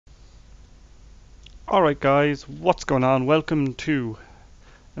Alright guys, what's going on? Welcome to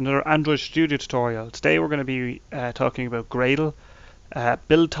another Android Studio tutorial. Today we're going to be talking about Gradle,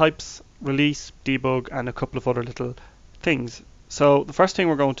 build types, release, debug and a couple of other little things. So the first thing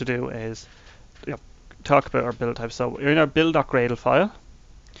we're going to do is talk about our build types. So we're in our build.gradle file.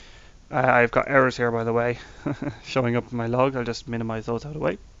 I've got errors here by the way showing up in my log. I'll just minimize those out of the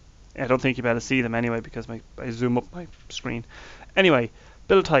way. I don't think you'll be able to see them anyway because I zoom up my screen. Anyway,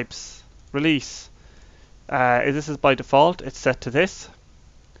 build types, release. This is by default, it's set to this.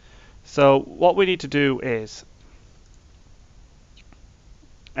 So what we need to do is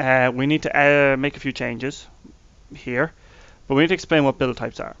we need to make a few changes here, but we need to explain what build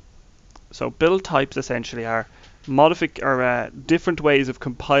types are. So build types essentially are different ways of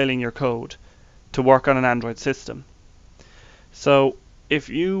compiling your code to work on an Android system. So if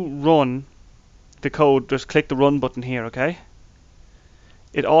you run the code, just click the run button here, okay?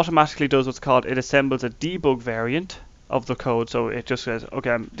 It automatically does what's called, it assembles a debug variant of the code. So it just says,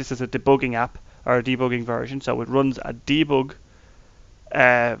 okay, this is a debugging app or a debugging version. So it runs a debug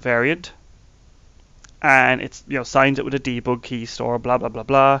variant, and it's signs it with a debug key store, blah blah blah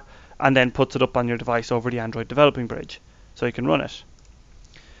blah, and then puts it up on your device over the Android developing bridge, so you can run it.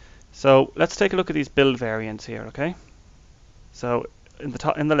 So let's take a look at these build variants here, okay? So in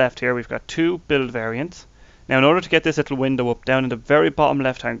the left here, we've got two build variants. Now in order to get this little window up, down in the very bottom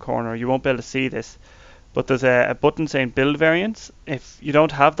left hand corner, you won't be able to see this, but there's a button saying build variants. If you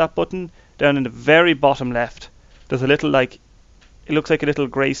don't have that button, down in the very bottom left, there's a little it looks like a little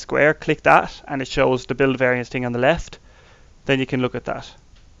grey square. Click that and it shows the build variants thing on the left. Then you can look at that.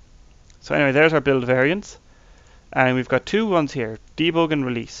 So anyway, there's our build variants, and we've got two ones here, debug and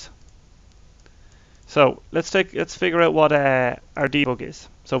release. So let's figure out what our debug is.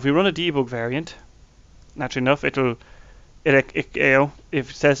 So if we run a debug variant, naturally enough, if it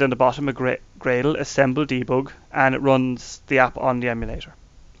says on the bottom of Gradle assemble debug, and it runs the app on the emulator.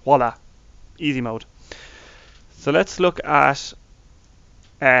 Voila, easy mode. So let's look at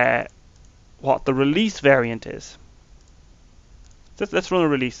what the release variant is. Let's run a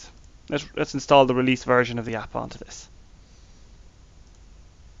release. Let's install the release version of the app onto this.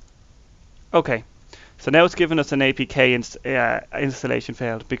 Okay, so now it's given us an APK installation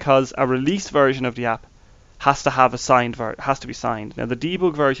failed because a release version of the app has to have has to be signed. Now the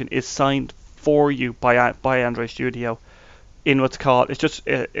debug version is signed for you by Android Studio in what's called, it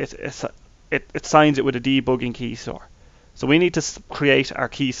signs it with a debugging key store. So we need to create our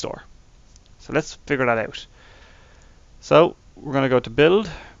key store. So let's figure that out. So we're going to go to build,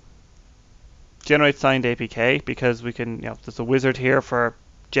 generate signed APK, because we can, there's a wizard here for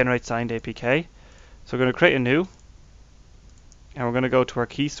generate signed APK. So we're going to create a new, and we're going to go to our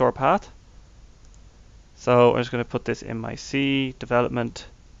key store path. So I'm just going to put this in my C development.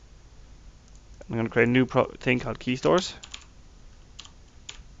 I'm going to create a new thing called key stores.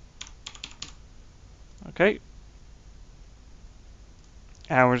 Okay.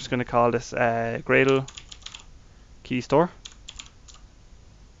 And we're just going to call this Gradle key store.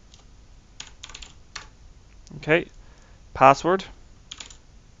 Okay. Password.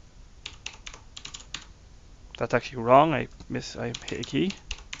 That's actually wrong. I hit a key.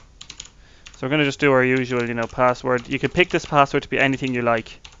 So we're going to just do our usual, password. You can pick this password to be anything you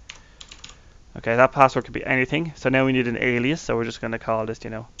like. Okay, that password could be anything. So now we need an alias. So we're just going to call this,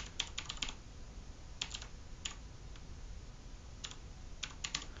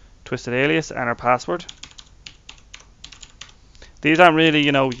 twisted alias, and our password. These aren't really,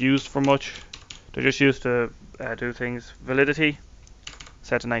 used for much. They're just used to do things. Validity,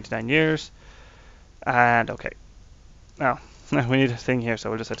 set to 99 years. And okay. Now, we need a thing here,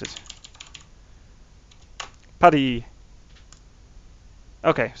 so we'll just set it. Paddy.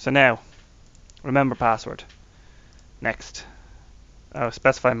 Okay, so now, remember password. Next.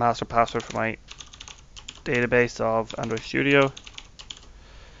 Specify master password for my database of Android Studio.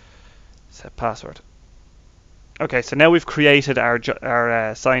 Set password. Okay, so now we've created our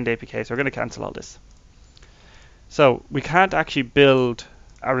signed APK, so we're going to cancel all this. So we can't actually build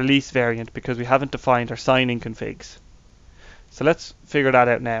a release variant because we haven't defined our signing configs. So let's figure that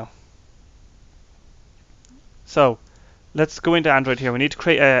out now. So let's go into Android here. We need to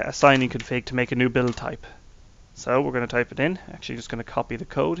create a signing config to make a new build type. So we're going to type it in. Actually, just going to copy the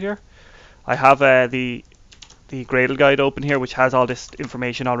code here. I have the Gradle guide open here, which has all this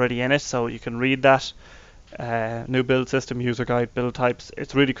information already in it, so you can read that. New build system, user guide, build types.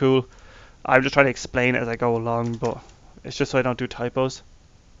 It's really cool. I'm just trying to explain it as I go along, but it's just so I don't do typos.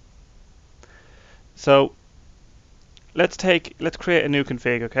 So let's create a new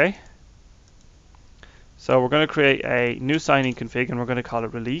config, okay? So we're going to create a new signing config, and we're going to call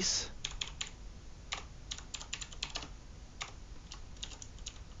it release.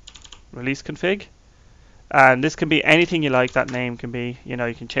 release config. And this can be anything you like. That name can be, you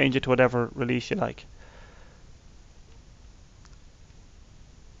can change it to whatever release you like.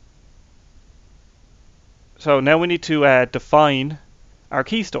 So now we need to define our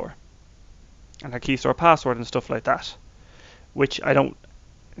key store and our key store password and stuff like that, which I don't.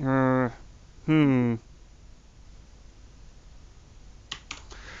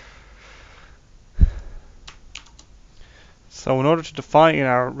 So in order to define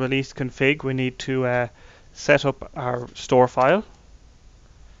our release config, we need to set up our store file.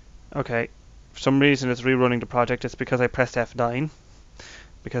 Okay, for some reason it's rerunning the project. It's because I pressed F9,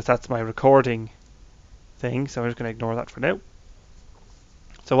 because that's my recording thing, so I'm just going to ignore that for now.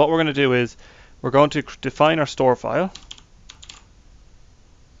 So what we're going to do is we're going to define our store file,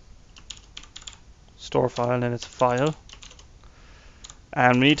 and then it's file,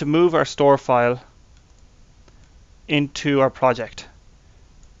 and we need to move our store file into our project.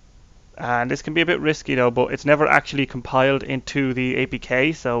 And this can be a bit risky though, but it's never actually compiled into the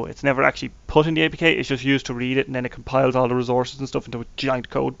APK, so it's never actually put in the APK. It's just used to read it, and then it compiles all the resources and stuff into a giant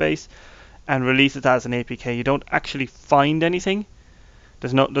code base and releases it as an APK. You don't actually find anything.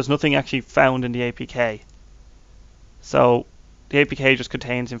 There's nothing actually found in the APK. So the APK just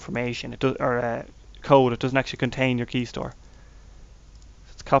contains information. It does, or code. It doesn't actually contain your key store.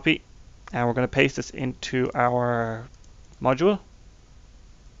 Let's copy, and we're going to paste this into our module.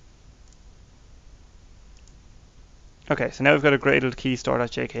 Okay, so now we've got a Gradle key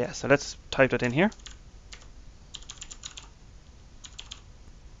store.jks. So let's type that in here.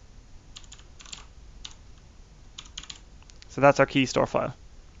 So that's our key store file,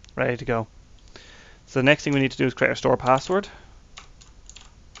 ready to go. So the next thing we need to do is create our store password.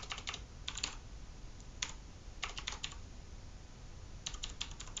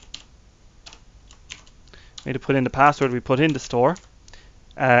 We need to put in the password we put in the store.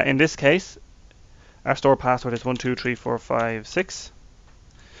 In this case, our store password is 123456.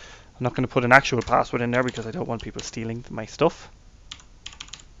 I'm not going to put an actual password in there because I don't want people stealing my stuff.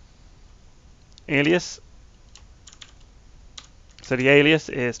 Alias. So the alias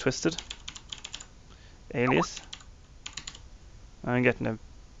is twisted. Alias. I'm getting a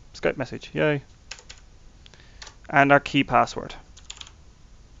Skype message. Yay. And our key password.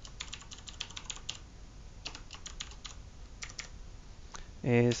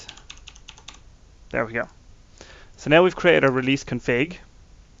 Is, there we go. So now we've created a release config.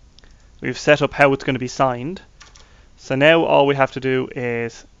 We've set up how it's going to be signed. So now all we have to do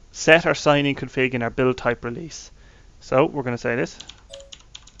is set our signing config in our build type release. So we're going to say this,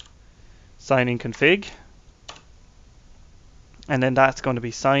 signing config, and then that's going to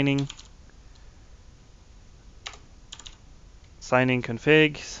be signing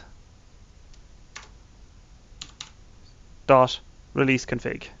configs dot release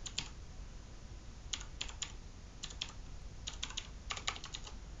config.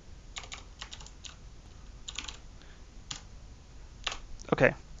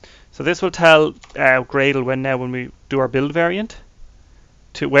 Okay, so this will tell Gradle when we do our build variant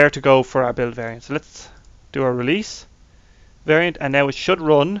to where to go for our build variant. So let's do our release variant, and now it should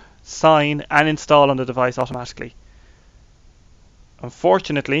run, sign, and install on the device automatically.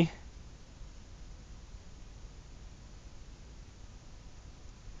 Unfortunately,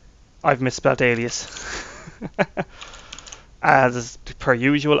 I've misspelled alias. As per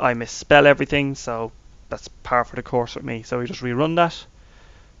usual, I misspell everything, so that's par for the course with me. So we just rerun that.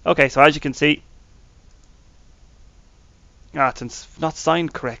 Okay, so as you can see, it's not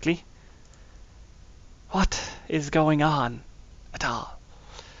signed correctly. What is going on at all?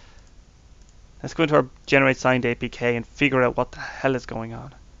 Let's go into our generate signed APK and figure out what the hell is going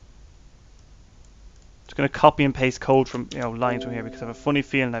on. Just going to copy and paste code from lines from here because I have a funny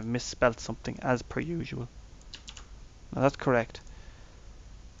feeling I've misspelled something as per usual. No, that's correct.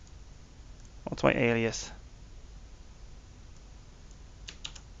 What's my alias?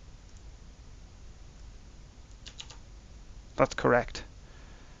 That's correct.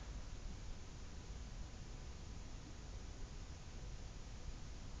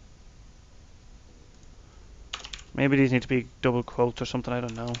 Maybe these need to be double quotes or something, I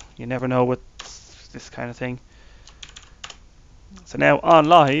don't know. You never know with this kind of thing. So now on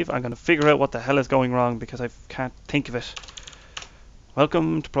live, I'm going to figure out what the hell is going wrong because I can't think of it.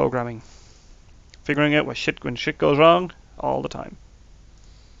 Welcome to programming. Figuring out when shit goes wrong all the time.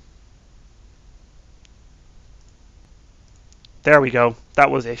 There we go. That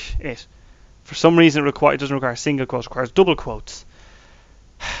was it. For some reason it doesn't require single quotes, it requires double quotes.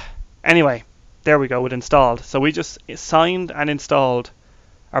 Anyway, there we go, it installed. So we just signed and installed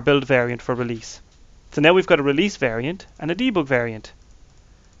our build variant for release. So now we've got a release variant and a debug variant.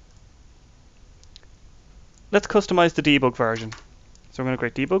 let's customize the debug version. So we're going to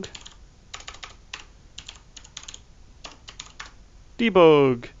create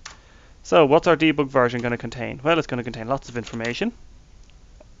debug. So what's our debug version going to contain? Well, it's going to contain lots of information.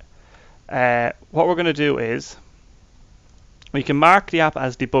 What we're going to do is we can mark the app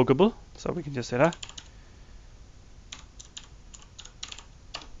as debuggable. So we can just say that.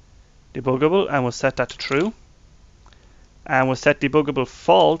 Debuggable, and we'll set that to true. And we'll set debuggable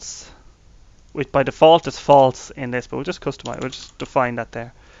false, which by default is false in this, but we'll just customize, we'll just define that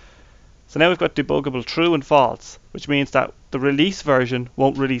there. So now we've got debuggable true and false, which means that the release version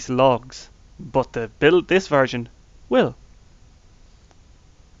won't release logs, but the build this version will,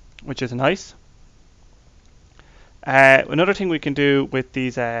 which is nice. Another thing we can do with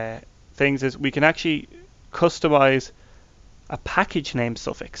these things is we can actually customize a package name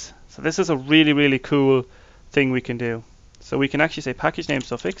suffix. So this is a really, really cool thing we can do. So we can actually say package name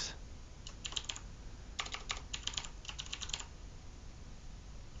suffix.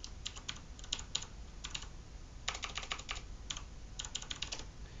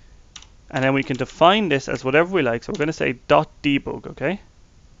 And then we can define this as whatever we like. So we're going to say .debug, okay?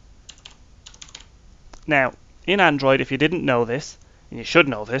 Now, in Android, if you didn't know this, and you should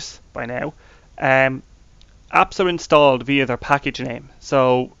know this by now, apps are installed via their package name.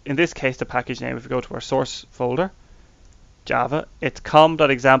 So in this case, the package name, if we go to our source folder, Java, it's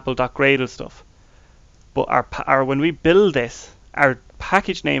com.example.gradle stuff. But when we build this, our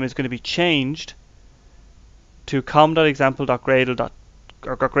package name is going to be changed to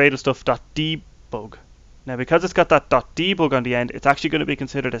com.example.gradle.debug. Now, because it's got that .debug on the end, it's actually going to be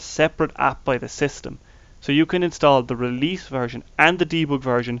considered a separate app by the system. So you can install the release version and the debug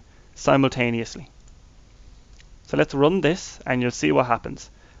version simultaneously. So let's run this and you'll see what happens.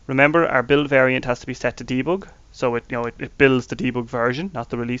 Remember, our build variant has to be set to debug, so it builds the debug version, not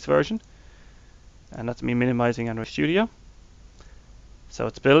the release version. And that's me minimizing Android Studio. So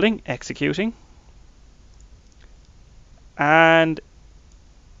it's building, executing, and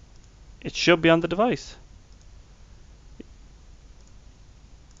it should be on the device.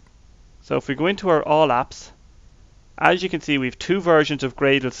 So if we go into our all apps, as you can see, we have two versions of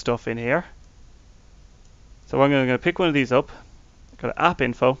Gradle stuff in here. So I'm going to pick one of these up, go to app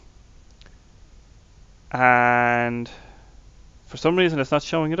info, and for some reason it's not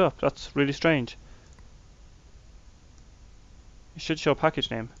showing it up. That's really strange. It should show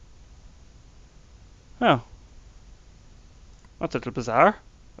package name. Oh, that's a little bizarre.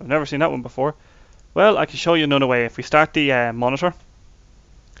 I've never seen that one before. Well, I can show you another way. If we start the monitor,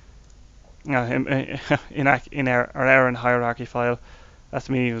 in our error and hierarchy file, that's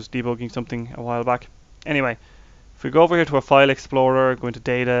me who was debugging something a while back. Anyway, if we go over here to our file explorer, go into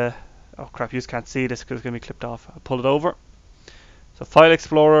data. Oh crap, you just can't see this because it's going to be clipped off. I'll pull it over. So file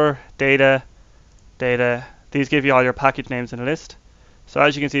explorer, data. These give you all your package names in a list. So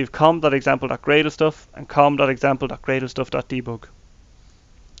as you can see, we've com.example.gradle stuff and com.example.gradle stuff.debug.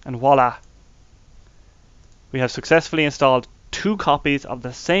 And voila, we have successfully installed two copies of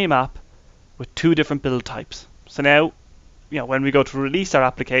the same app with two different build types. So now, when we go to release our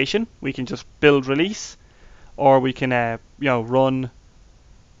application, we can just build release, or we can run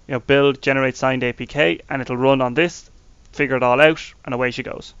build generate signed APK, and it'll run on this, figure it all out, and away she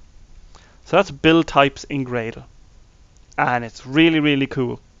goes. So that's build types in Gradle, and it's really, really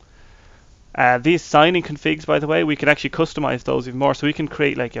cool. These signing configs, by the way, we can actually customize those even more. So we can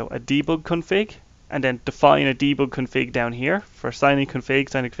create like a debug config, and then define a debug config down here for signing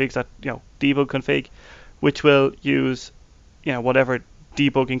configs that debug config, which will use whatever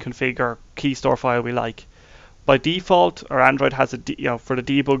debugging config or key store file we like. By default, our Android has for the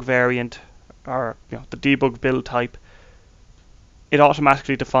debug variant or the debug build type, it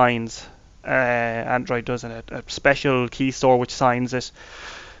automatically defines Android does a special key store which signs it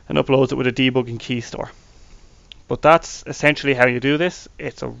and uploads it with a debugging key store. But that's essentially how you do this.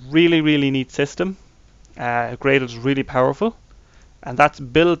 It's a really, really neat system. Gradle is really powerful, and that's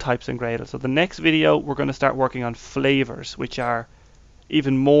build types in Gradle. So the next video we're going to start working on flavors, which are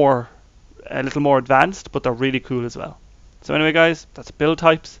even more, a little more advanced, but they're really cool as well. So anyway guys, that's build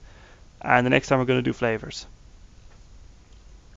types, and the next time we're going to do flavors.